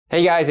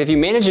Hey guys, if you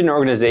manage an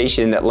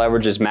organization that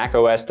leverages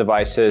macOS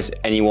devices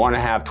and you want to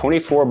have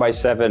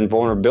 24/7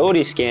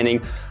 vulnerability scanning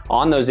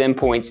on those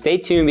endpoints, stay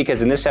tuned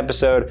because in this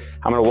episode,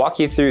 I'm going to walk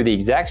you through the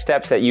exact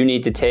steps that you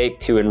need to take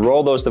to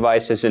enroll those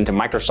devices into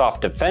Microsoft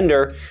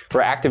Defender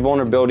for active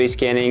vulnerability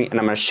scanning, and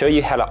I'm going to show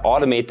you how to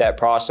automate that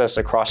process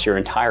across your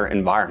entire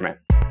environment.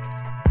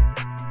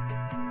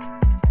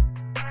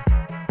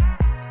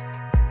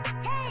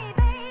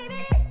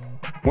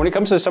 When it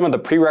comes to some of the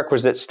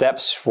prerequisite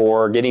steps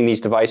for getting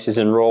these devices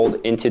enrolled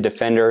into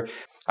Defender,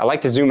 I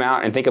like to zoom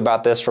out and think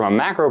about this from a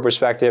macro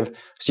perspective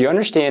so you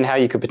understand how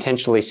you could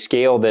potentially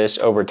scale this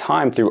over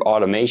time through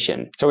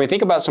automation. So when you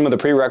think about some of the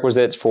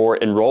prerequisites for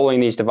enrolling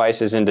these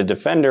devices into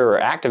Defender or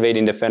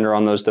activating Defender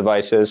on those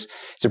devices,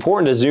 it's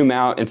important to zoom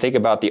out and think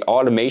about the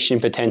automation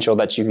potential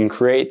that you can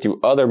create through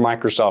other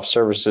Microsoft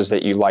services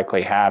that you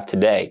likely have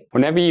today.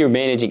 Whenever you're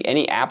managing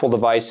any Apple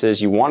devices,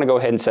 you want to go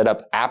ahead and set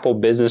up Apple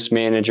Business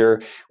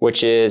Manager,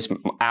 which is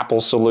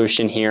Apple's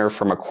solution here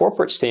from a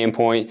corporate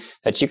standpoint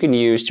that you can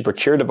use to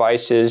procure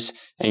devices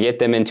and get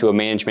them into a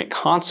management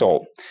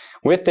console.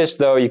 With this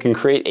though, you can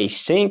create a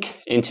sync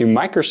into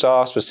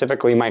Microsoft,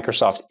 specifically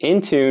Microsoft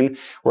Intune,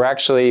 where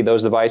actually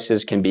those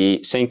devices can be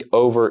synced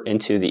over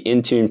into the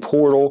Intune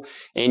portal,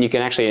 and you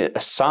can actually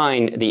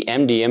assign the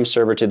MDM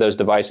server to those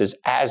devices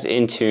as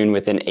Intune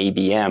within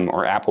ABM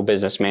or Apple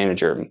Business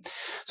Manager.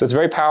 So it's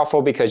very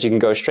powerful because you can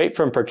go straight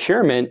from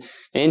procurement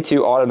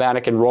into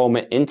automatic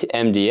enrollment into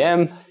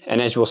MDM,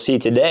 and as we'll see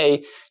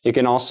today, you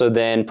can also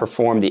then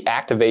perform the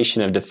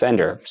activation of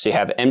Defender. So you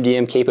have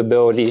MDM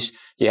capabilities,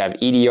 you have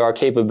EDR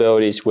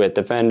capabilities with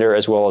Defender,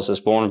 as well as this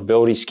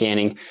vulnerability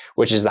scanning,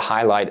 which is the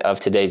highlight of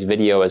today's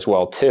video as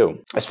well too.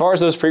 As far as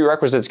those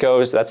prerequisites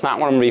goes, that's not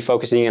what I'm going to be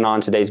focusing in on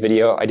today's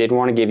video. I did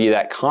want to give you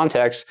that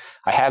context.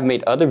 I have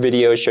made other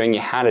videos showing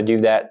you how to do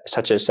that,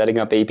 such as setting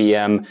up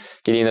ABM,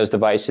 getting those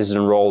devices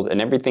enrolled,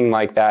 and everything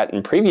like that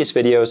in previous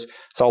videos.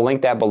 So I'll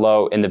link that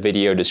below in the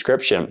video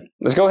description.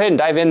 Let's go ahead and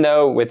dive in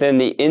though within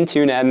the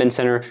Intune Admin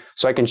Center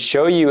so I can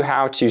show you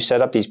how to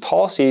set up these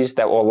policies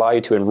that will allow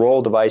you to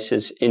enroll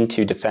devices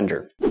into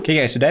Defender. Okay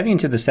guys, so diving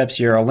into the steps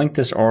here, I'll link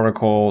this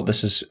article.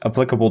 This is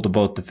applicable to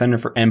both Defender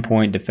for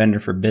Endpoint,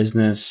 Defender for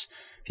Business.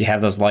 If you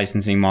have those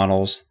licensing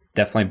models,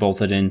 definitely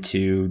bolted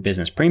into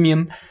Business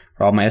Premium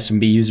for all my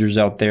SMB users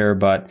out there.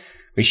 But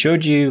we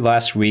showed you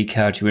last week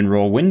how to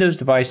enroll Windows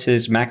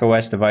devices.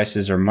 macOS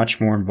devices are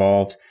much more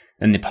involved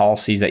than the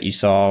policies that you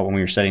saw when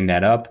we were setting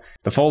that up.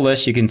 The full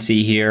list you can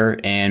see here,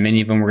 and many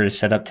of them we're going to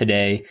set up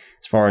today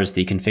as far as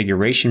the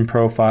configuration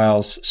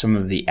profiles, some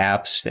of the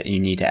apps that you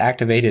need to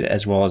activate it,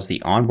 as well as the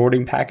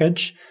onboarding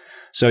package.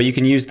 So you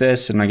can use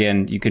this, and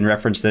again, you can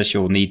reference this.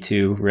 You'll need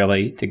to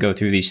really to go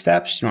through these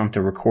steps. You don't have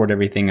to record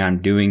everything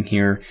I'm doing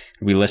here.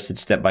 It'll be listed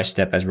step by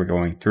step as we're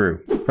going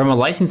through. From a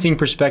licensing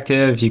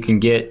perspective, you can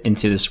get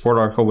into the support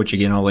article, which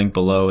again, I'll link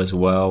below as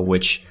well,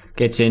 which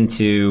gets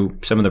into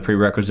some of the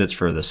prerequisites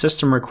for the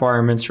system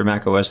requirements for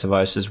macOS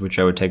devices, which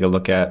I would take a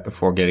look at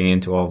before getting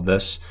into all of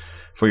this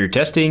for your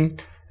testing,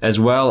 as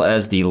well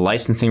as the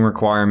licensing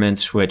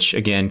requirements, which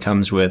again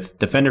comes with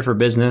Defender for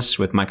Business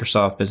with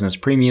Microsoft Business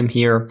Premium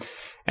here.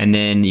 And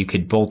then you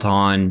could bolt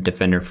on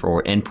Defender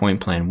for Endpoint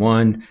Plan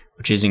 1,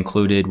 which is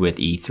included with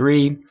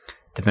E3.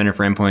 Defender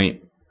for Endpoint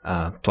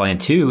Plan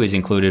 2 is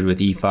included with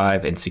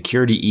E5 and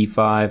Security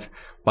E5,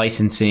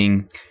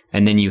 licensing,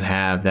 and then you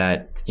have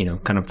that,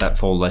 kind of that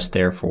full list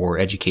there for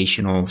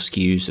educational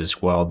SKUs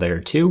as well there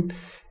too.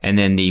 And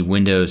then the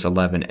Windows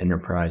 11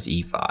 Enterprise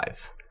E5.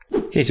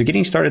 Okay, so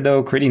getting started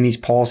though, creating these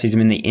policies, I'm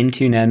in the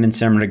Intune Admin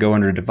Center. I'm going to go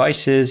under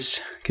Devices,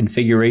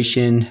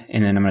 Configuration,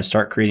 and then I'm going to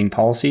start creating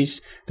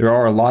policies. There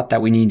are a lot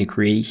that we need to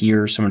create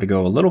here, so I'm going to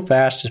go a little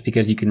fast just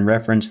because you can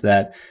reference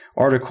that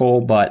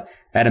article, but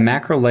at a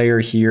macro layer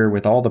here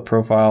with all the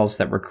profiles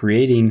that we're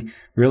creating,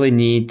 really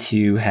need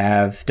to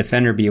have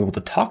Defender be able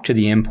to talk to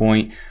the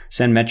endpoint,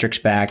 send metrics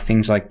back,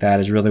 things like that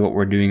is really what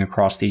we're doing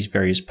across these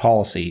various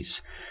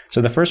policies.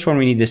 So the first one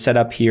we need to set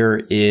up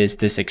here is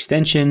this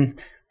extension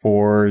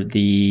for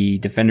the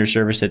Defender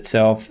service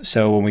itself.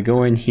 So when we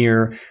go in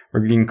here,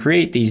 we're going to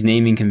create these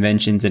naming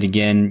conventions, and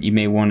again, you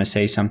may want to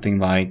say something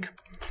like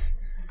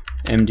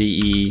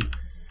MDE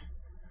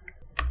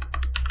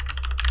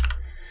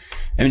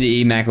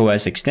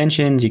macOS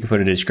extensions. You can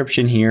put a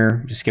description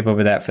here. Just skip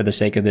over that for the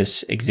sake of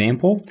this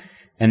example.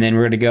 And then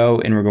we're going to go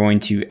and we're going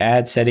to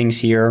add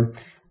settings here.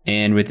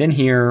 And within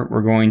here,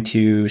 we're going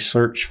to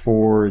search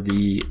for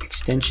the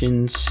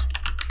extensions.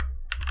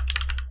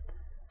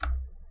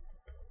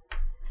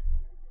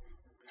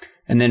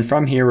 And then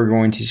from here, we're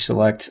going to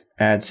select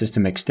Add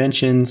System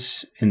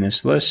Extensions in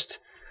this list.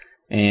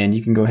 And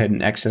you can go ahead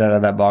and exit out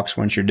of that box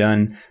once you're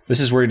done.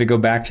 This is where to go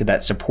back to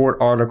that support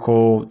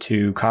article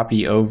to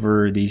copy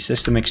over the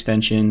system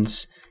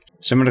extensions.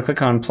 So I'm going to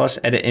click on plus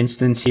edit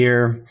instance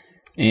here.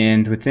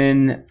 And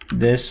within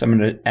this, I'm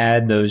going to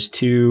add those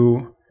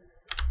two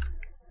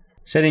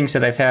settings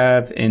that I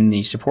have in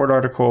the support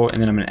article. And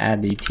then I'm going to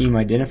add the team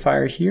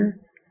identifier here.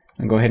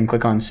 And go ahead and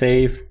click on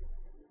save.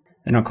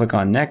 Then I'll click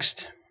on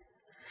next.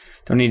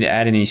 Don't need to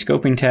add any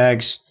scoping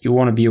tags. You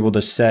want to be able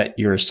to set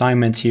your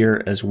assignments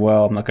here as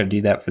well. I'm not going to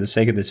do that for the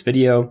sake of this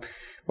video,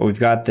 but we've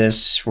got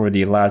this for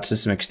the allowed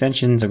system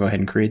extensions. I'll go ahead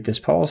and create this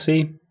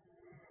policy.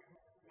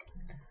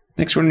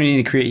 Next one we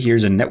need to create here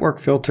is a network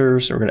filter.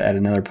 So we're going to add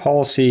another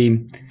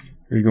policy.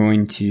 We're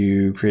going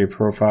to create a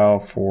profile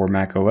for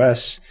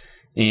macOS,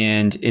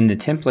 and in the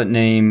template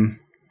name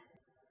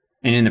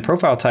and in the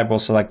profile type, we'll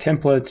select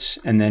templates,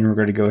 and then we're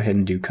going to go ahead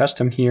and do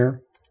custom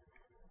here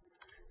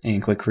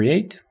and click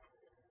create.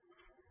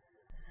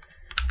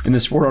 In the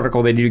support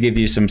article, they do give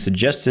you some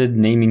suggested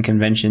naming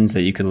conventions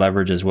that you could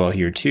leverage as well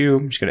here too.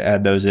 I'm just going to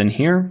add those in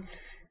here.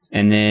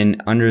 And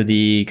then under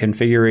the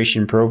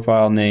configuration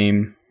profile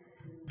name,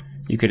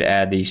 you could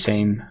add the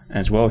same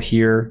as well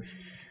here.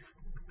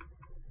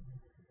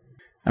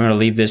 I'm going to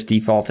leave this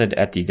defaulted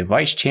at the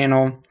device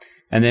channel.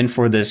 And then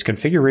for this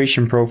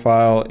configuration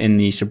profile in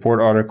the support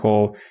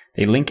article,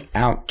 they link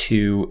out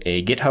to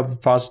a GitHub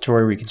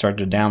repository where you can start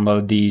to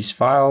download these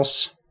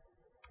files.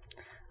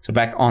 So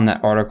back on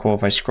that article,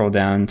 if I scroll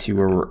down to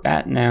where we're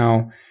at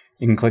now,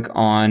 you can click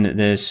on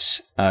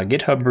this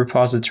GitHub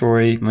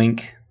repository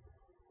link,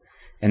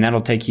 and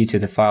that'll take you to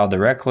the file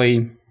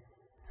directly.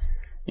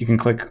 You can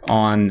click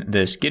on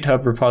this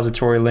GitHub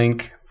repository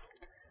link,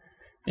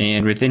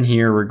 and within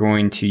here, we're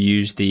going to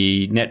use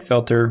the net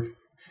filter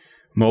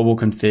mobile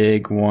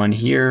config one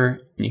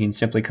here. You can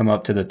simply come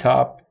up to the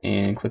top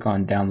and click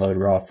on download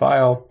raw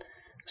file.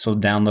 So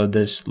download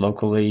this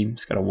locally.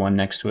 It's got a 1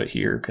 next to it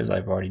here because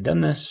I've already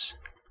done this.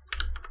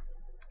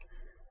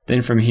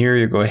 Then from here,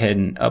 you go ahead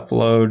and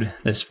upload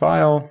this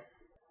file.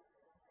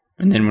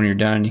 And then when you're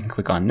done, you can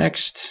click on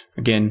next.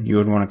 Again, you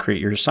would want to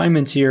create your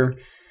assignments here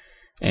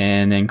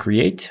and then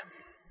create.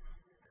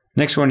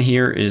 Next one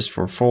here is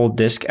for full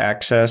disk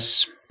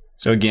access.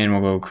 So again,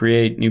 we'll go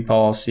create new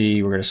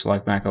policy. We're going to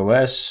select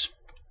macOS.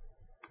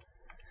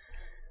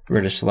 We're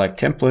going to select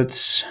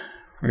templates.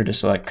 We're going to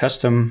select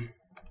custom,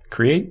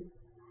 create.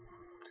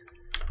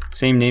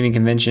 Same naming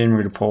convention.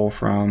 We're going to pull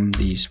from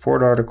the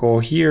support article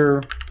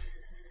here.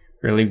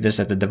 We're going to leave this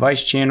at the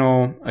device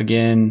channel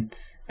again.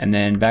 And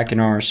then back in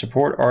our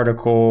support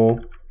article,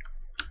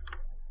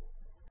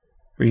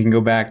 we can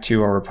go back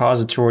to our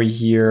repository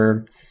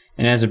here.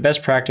 And as a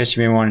best practice,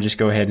 you may want to just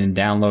go ahead and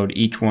download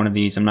each one of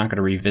these. I'm not going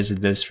to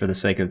revisit this for the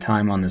sake of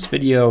time on this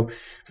video.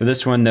 For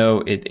this one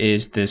though, it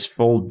is this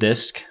full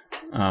disk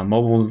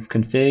mobile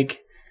config.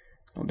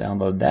 We'll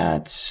download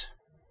that.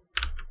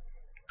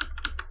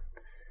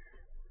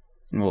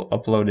 And we'll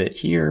upload it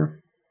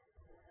here.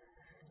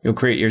 You'll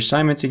create your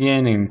assignments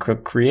again and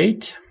click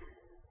create.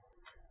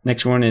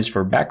 Next one is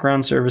for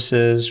background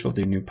services. We'll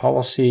do new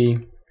policy,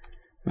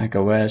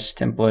 macOS,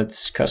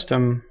 templates,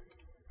 custom.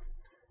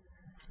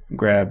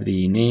 Grab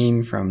the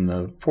name from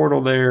the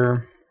portal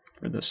there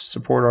for the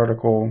support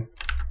article.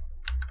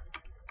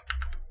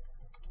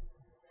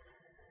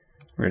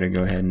 We're going to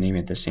go ahead and name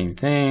it the same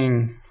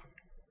thing.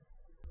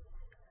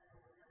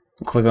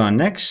 We'll click on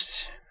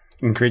next.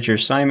 You can create your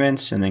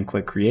assignments and then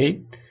click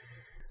create.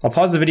 I'll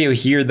pause the video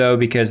here though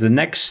because the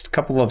next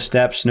couple of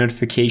steps,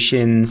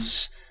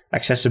 notifications,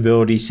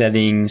 accessibility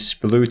settings,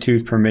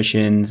 Bluetooth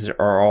permissions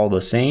are all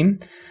the same.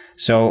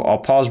 So I'll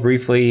pause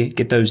briefly,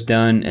 get those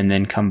done, and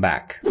then come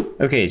back.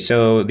 Okay,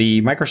 so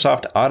the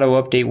Microsoft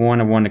Auto Update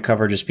one I wanted to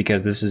cover just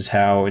because this is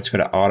how it's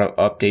going to auto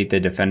update the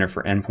Defender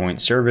for Endpoint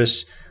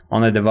service.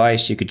 On the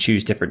device, you could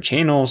choose different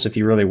channels if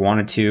you really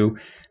wanted to.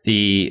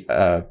 The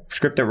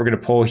script that we're going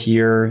to pull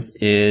here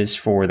is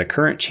for the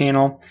current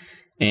channel.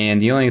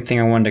 And the only thing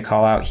I wanted to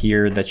call out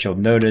here that you'll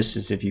notice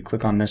is if you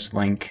click on this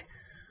link,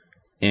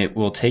 it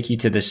will take you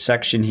to this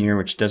section here,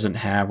 which doesn't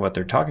have what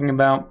they're talking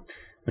about.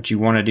 What you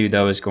want to do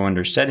though is go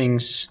under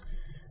settings,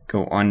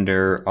 go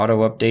under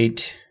auto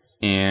update,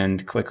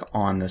 and click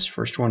on this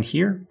first one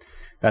here.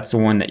 That's the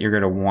one that you're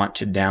going to want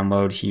to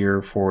download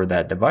here for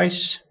that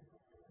device.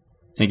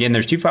 And again,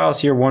 there's two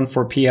files here, one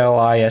for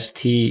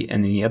PLIST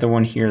and the other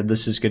one here.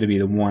 This is going to be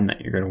the one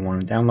that you're going to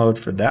want to download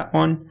for that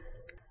one.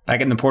 Back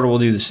in the portal, we'll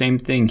do the same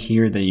thing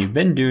here that you've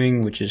been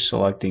doing, which is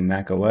selecting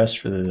macOS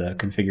for the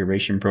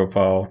configuration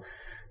profile.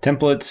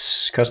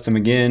 Templates, custom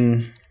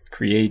again,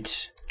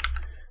 create.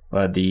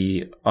 We'll add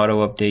the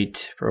auto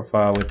update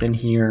profile within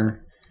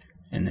here,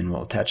 and then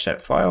we'll attach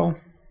that file.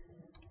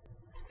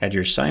 Add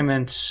your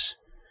assignments,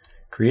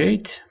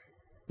 create.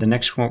 The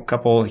next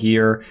couple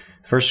here,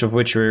 first of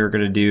which we're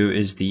going to do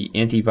is the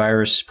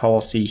antivirus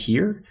policy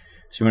here.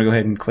 So you want to go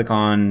ahead and click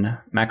on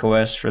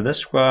macOS for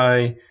this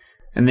guy,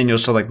 and then you'll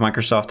select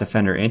Microsoft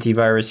Defender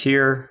Antivirus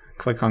here.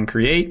 Click on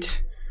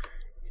create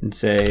and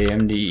say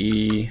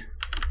MDE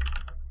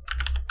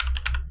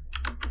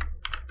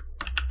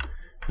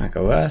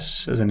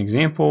macOS as an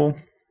example.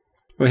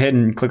 Go ahead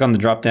and click on the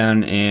drop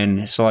down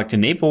and select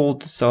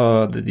enabled.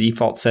 So the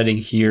default setting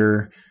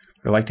here,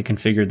 I'd like to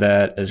configure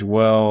that as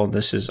well.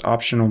 This is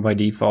optional by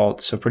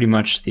default, so pretty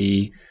much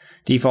the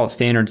default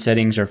standard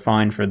settings are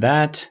fine for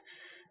that.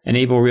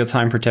 Enable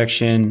real-time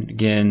protection.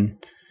 Again,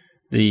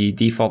 the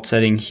default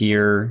setting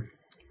here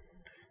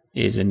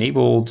is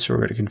enabled, so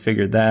we're going to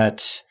configure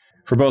that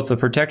for both the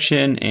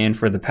protection and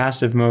for the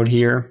passive mode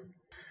here.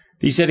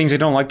 These settings I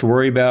don't like to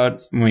worry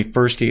about when we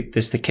first get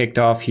this kicked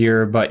off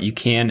here, but you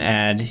can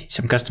add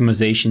some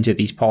customization to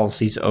these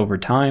policies over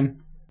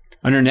time.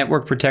 Under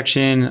network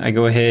protection, I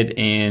go ahead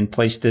and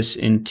place this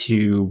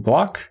into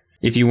block.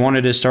 If you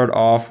wanted to start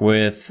off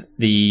with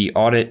the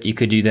audit, you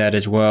could do that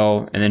as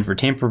well. And then for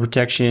tamper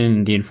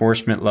protection, the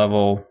enforcement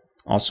level,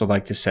 also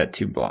like to set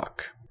to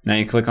block. Now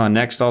you click on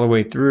next all the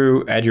way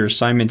through, add your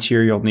assignments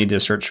here. You'll need to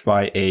search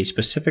by a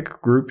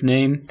specific group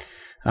name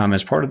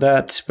as part of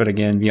that. But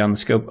again, beyond the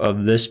scope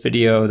of this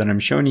video that I'm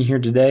showing you here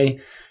today.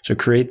 So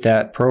create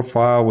that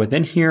profile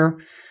within here.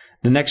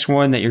 The next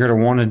one that you're going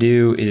to want to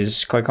do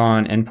is click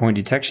on endpoint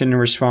detection and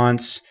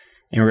response.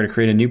 And we're going to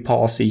create a new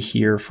policy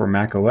here for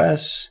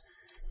macOS.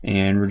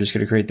 And we're just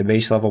going to create the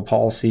base level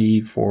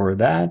policy for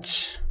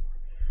that.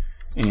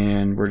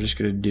 And we're just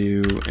going to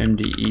do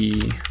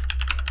MDE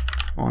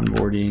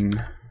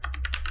onboarding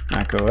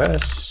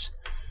macOS.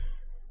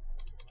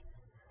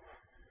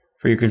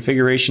 For your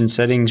configuration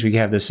settings, we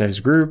have this as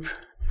group.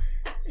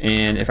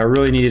 And if I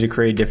really needed to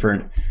create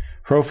different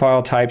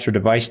profile types or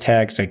device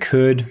tags, I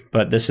could,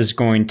 but this is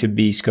going to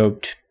be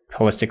scoped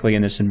holistically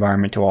in this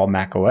environment to all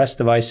macOS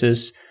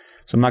devices.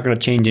 So I'm not going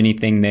to change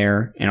anything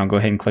there, and I'll go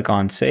ahead and click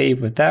on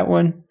save with that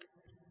one.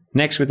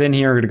 Next within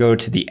here, we're going to go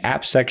to the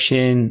app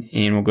section,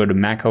 and we'll go to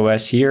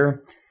macOS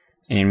here,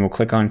 and we'll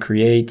click on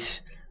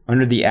create.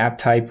 Under the app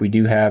type, we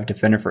do have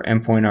Defender for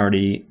Endpoint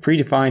already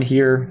predefined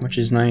here, which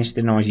is nice.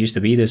 Didn't always used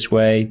to be this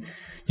way.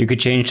 You could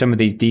change some of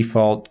these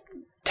default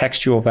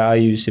textual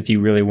values if you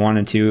really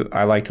wanted to.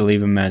 I like to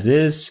leave them as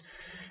is.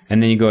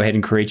 And then you go ahead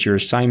and create your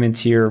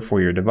assignments here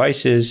for your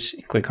devices.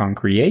 Click on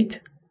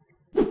create.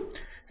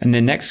 And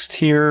then next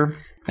here,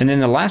 and then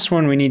the last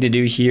one we need to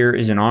do here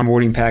is an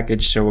onboarding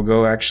package. So we'll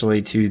go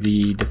actually to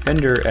the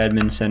Defender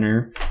Admin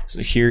Center, so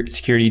here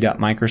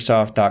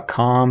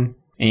security.microsoft.com.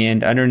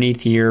 And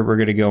underneath here, we're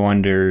going to go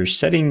under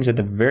settings at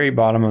the very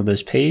bottom of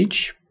this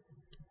page.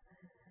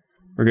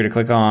 We're going to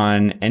click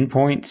on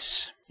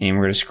endpoints, and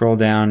we're going to scroll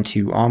down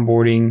to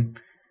onboarding,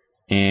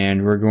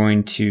 and we're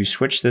going to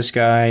switch this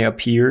guy up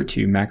here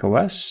to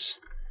macOS.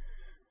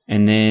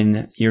 And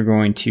then you're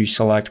going to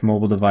select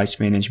mobile device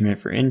management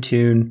for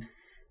Intune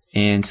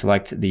and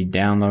select the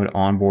download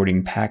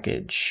onboarding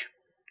package.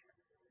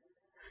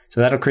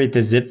 So that'll create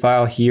the zip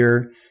file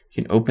here.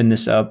 You can open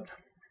this up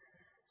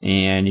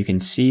and you can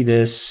see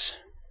this.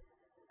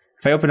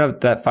 If I open up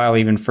that file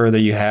even further,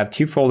 you have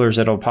two folders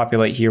that'll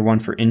populate here, one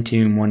for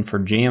Intune, one for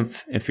Jamf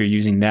if you're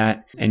using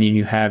that. And then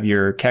you have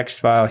your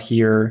text file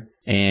here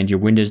and your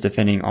Windows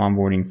Defending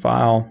onboarding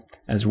file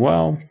as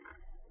well.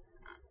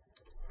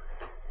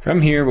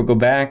 From here, we'll go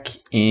back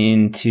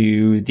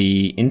into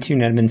the Intune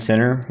Admin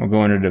Center. We'll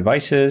go under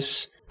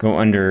Devices, go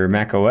under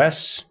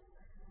macOS,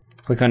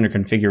 click under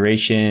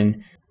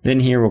Configuration. Then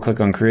here we'll click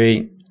on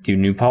Create, do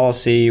New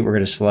Policy. We're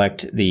going to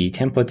select the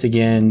templates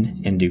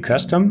again and do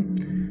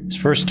Custom. This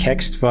first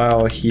text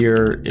file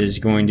here is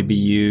going to be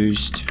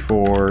used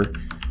for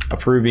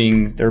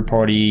approving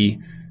third-party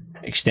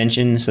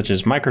extensions such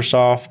as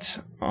Microsoft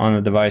on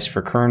the device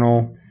for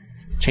kernel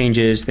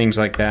changes, things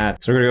like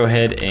that. So we're going to go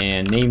ahead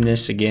and name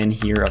this again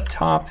here up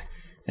top,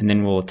 and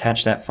then we'll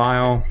attach that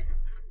file.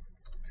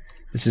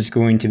 This is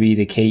going to be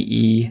the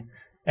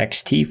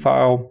KEXT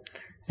file,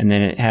 and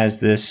then it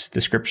has this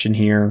description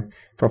here.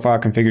 Profile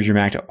configures your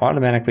Mac to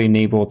automatically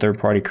enable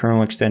third-party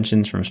kernel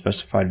extensions from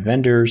specified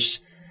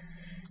vendors.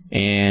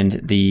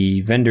 And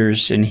the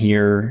vendors in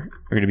here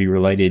are going to be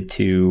related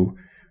to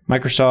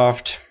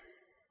Microsoft.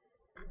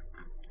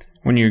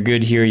 When you're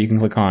good here, you can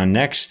click on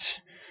Next.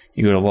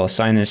 You go to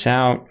assign this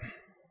out,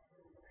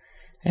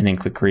 and then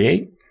click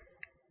Create.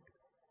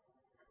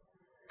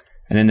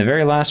 And then the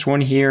very last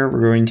one here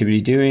we're going to be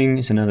doing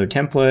is another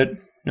template,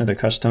 another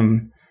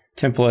custom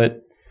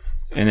template.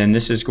 And then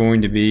this is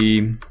going to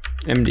be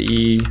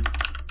MDE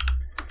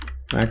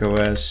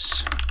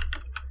macOS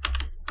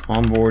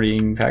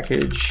onboarding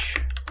package.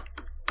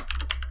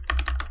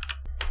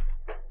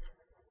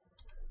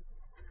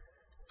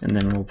 And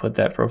then we'll put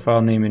that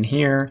profile name in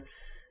here.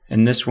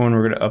 And this one,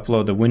 we're going to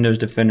upload the Windows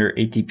Defender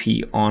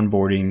ATP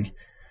onboarding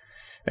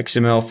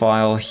XML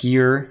file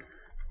here.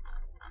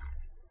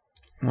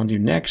 And we'll do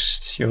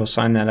next. You'll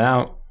assign that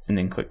out and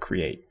then click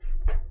create.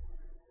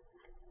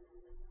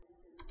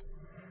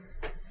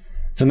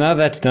 So now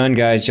that's done,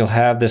 guys, you'll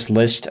have this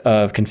list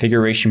of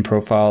configuration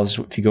profiles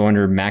if you go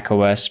under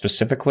macOS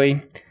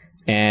specifically.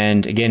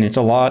 And again, it's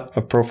a lot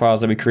of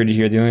profiles that we created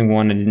here. The only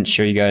one I didn't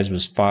show you guys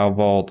was File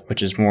Vault,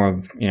 which is more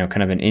of,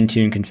 kind of an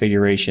Intune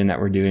configuration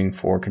that we're doing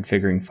for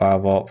configuring File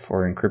Vault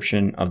for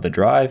encryption of the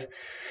drive.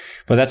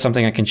 But that's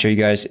something I can show you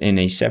guys in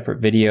a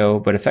separate video.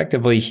 But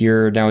effectively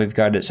here, now we've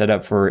got it set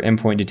up for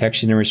endpoint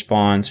detection and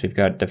response. We've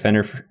got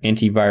Defender for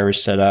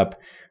antivirus set up.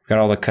 We've got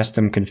all the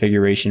custom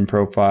configuration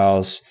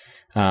profiles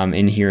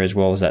in here, as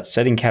well as that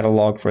setting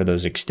catalog for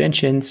those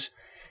extensions.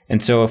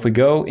 And so if we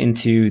go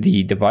into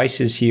the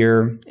devices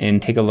here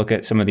and take a look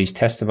at some of these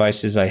test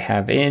devices I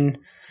have in,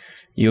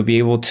 you'll be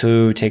able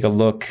to take a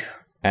look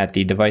at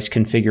the device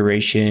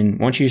configuration.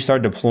 Once you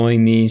start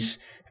deploying these,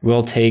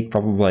 Will take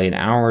probably an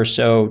hour or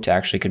so to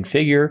actually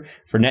configure.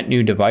 For net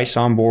new device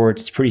onboards,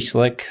 it's pretty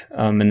slick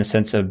in the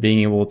sense of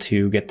being able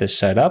to get this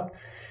set up.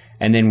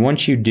 And then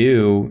once you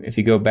do, if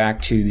you go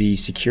back to the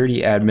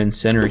Security Admin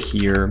Center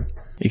here,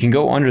 you can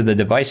go under the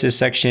devices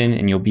section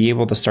and you'll be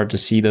able to start to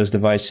see those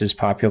devices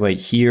populate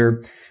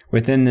here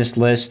within this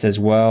list as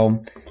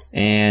well.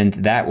 And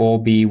that will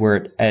be where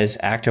it is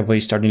actively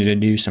starting to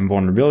do some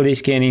vulnerability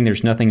scanning.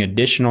 There's nothing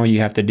additional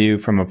you have to do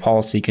from a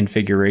policy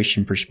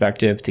configuration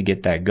perspective to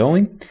get that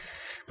going.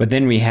 But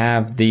then we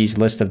have these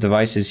list of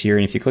devices here.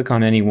 And if you click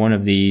on any one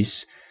of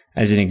these,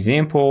 as an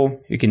example,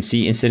 you can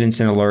see incidents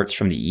and alerts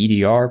from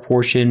the EDR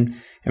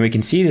portion. And we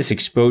can see this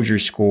exposure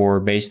score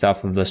based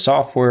off of the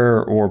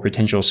software or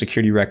potential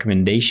security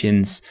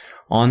recommendations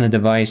on the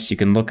device. You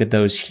can look at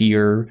those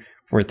here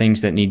for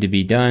things that need to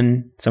be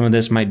done. Some of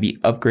this might be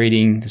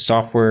upgrading the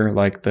software,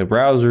 like the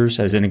browsers,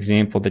 as an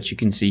example that you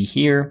can see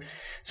here.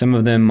 Some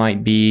of them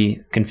might be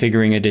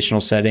configuring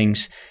additional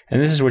settings.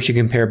 And this is what you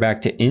compare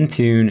back to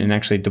Intune and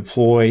actually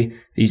deploy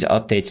these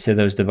updates to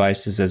those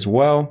devices as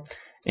well.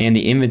 And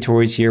the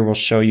inventories here will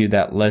show you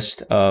that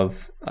list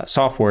of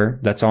software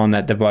that's on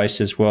that device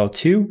as well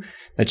too,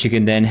 that you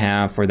can then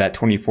have for that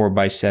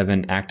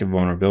 24/7 active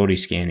vulnerability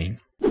scanning.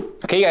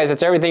 Okay guys,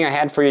 that's everything I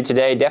had for you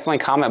today. Definitely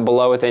comment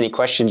below with any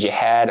questions you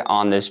had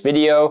on this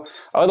video.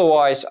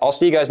 Otherwise, I'll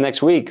see you guys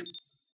next week.